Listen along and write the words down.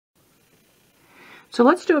So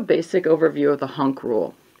let's do a basic overview of the HONC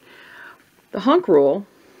rule. The HONC rule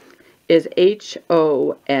is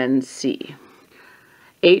HONC.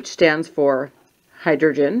 H stands for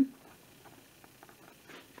hydrogen.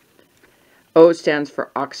 O stands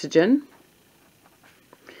for oxygen.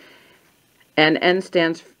 And N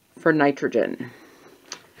stands for nitrogen.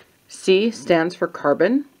 C stands for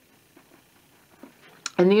carbon.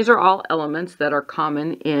 And these are all elements that are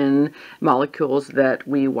common in molecules that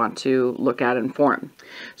we want to look at and form.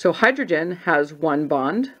 So hydrogen has one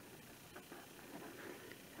bond.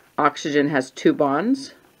 Oxygen has two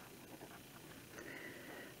bonds.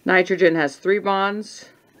 Nitrogen has three bonds.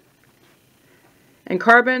 And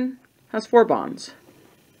carbon has four bonds.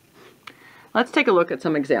 Let's take a look at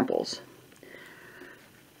some examples.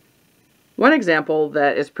 One example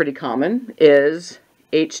that is pretty common is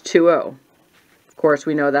H2O. Of course,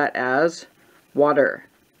 we know that as water.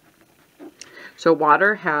 So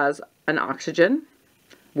water has an oxygen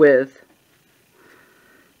with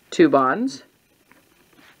two bonds,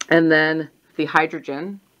 and then the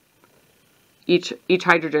hydrogen, each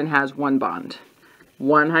hydrogen has one bond.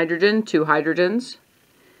 One hydrogen, two hydrogens,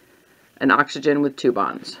 an oxygen with two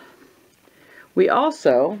bonds. We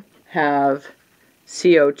also have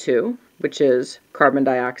CO2, which is carbon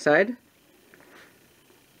dioxide.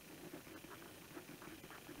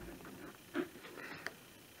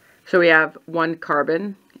 So we have one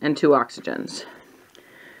carbon and two oxygens.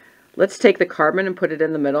 Let's take the carbon and put it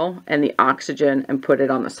in the middle, and the oxygen and put it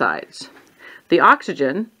on the sides. The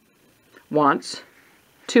oxygen wants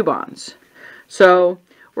two bonds. So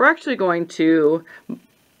we're actually going to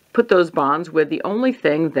put those bonds with the only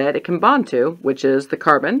thing that it can bond to, which is the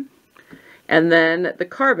carbon. And then the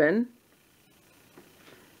carbon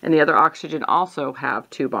and the other oxygen also have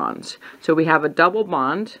two bonds. So we have a double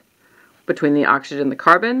bond between the oxygen and the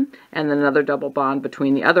carbon, and then another double bond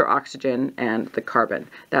between the other oxygen and the carbon.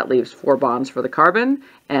 That leaves four bonds for the carbon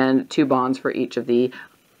and two bonds for each of the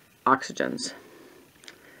oxygens.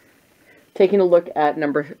 Taking a look at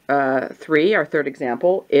number 3, our third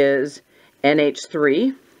example is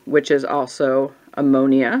NH3, which is also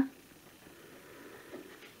ammonia.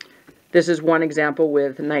 This is one example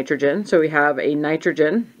with nitrogen. So we have a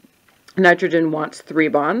nitrogen. Nitrogen wants three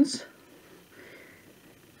bonds.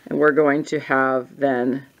 And we're going to have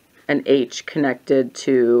then an H connected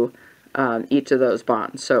to each of those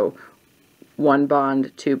bonds. So one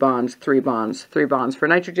bond, two bonds, three bonds for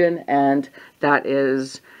nitrogen. And that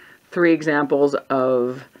is 3 examples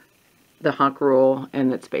of the HONC rule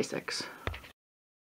and its basics.